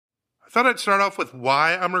thought I'd start off with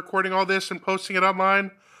why I'm recording all this and posting it online.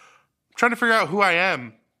 I'm trying to figure out who I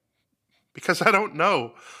am, because I don't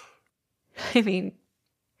know. I mean,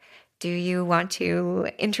 do you want to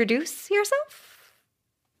introduce yourself?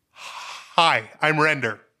 Hi, I'm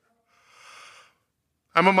Render.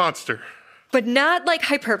 I'm a monster. But not like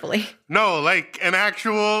hyperbole. No, like an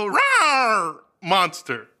actual rawr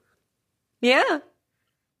monster. Yeah.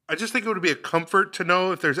 I just think it would be a comfort to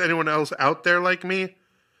know if there's anyone else out there like me.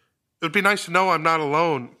 It would be nice to know I'm not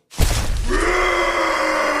alone. Run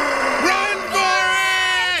for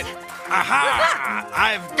it! Aha!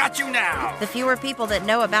 I've got you now! The fewer people that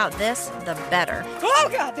know about this, the better. Oh,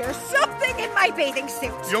 God, there's something in my bathing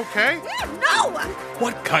suit. You okay? No!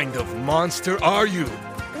 What kind of monster are you?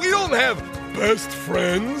 We don't have best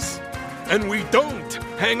friends, and we don't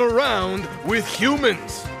hang around with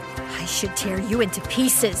humans. I should tear you into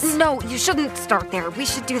pieces. No, you shouldn't start there. We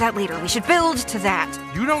should do that later. We should build to that.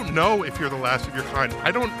 You don't know if you're the last of your kind. I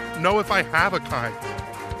don't know if I have a kind.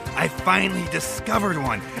 I finally discovered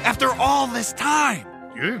one after all this time.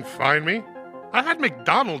 You didn't find me. I had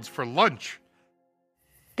McDonald's for lunch.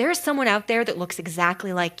 There's someone out there that looks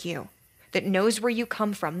exactly like you, that knows where you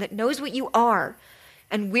come from, that knows what you are.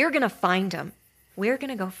 And we're going to find them. We're going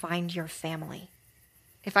to go find your family.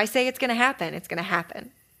 If I say it's going to happen, it's going to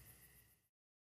happen.